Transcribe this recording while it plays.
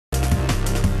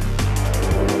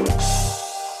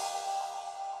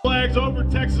Skies over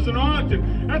Texas and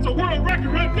Arlington. That's a world record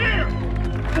right there.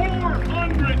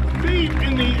 400 feet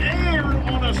in the air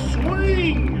on a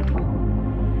swing.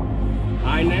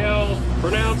 I now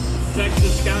pronounce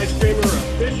Texas Skyscraper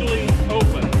officially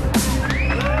open.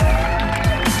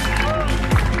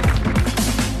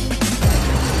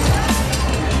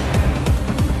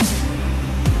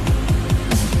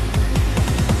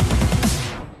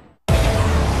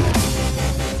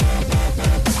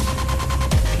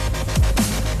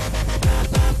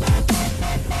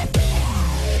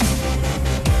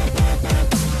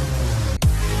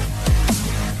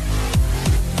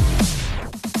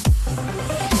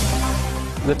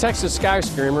 The Texas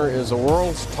Skyscraper is the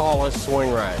world's tallest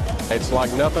swing ride. It's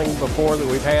like nothing before that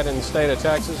we've had in the state of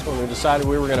Texas. When we decided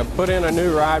we were going to put in a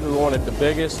new ride, we wanted the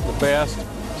biggest, the best.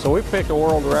 So we picked a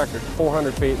world record,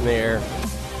 400 feet in the air.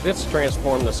 It's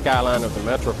transformed the skyline of the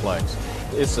Metroplex.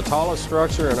 It's the tallest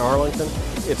structure in Arlington.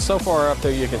 It's so far up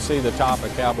there you can see the top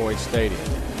of Cowboy Stadium.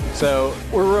 So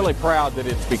we're really proud that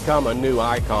it's become a new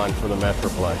icon for the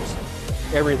Metroplex.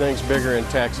 Everything's bigger in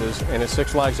Texas, and at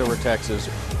Six Flags Over Texas,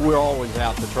 we're always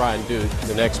out to try and do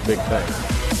the next big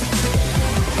thing.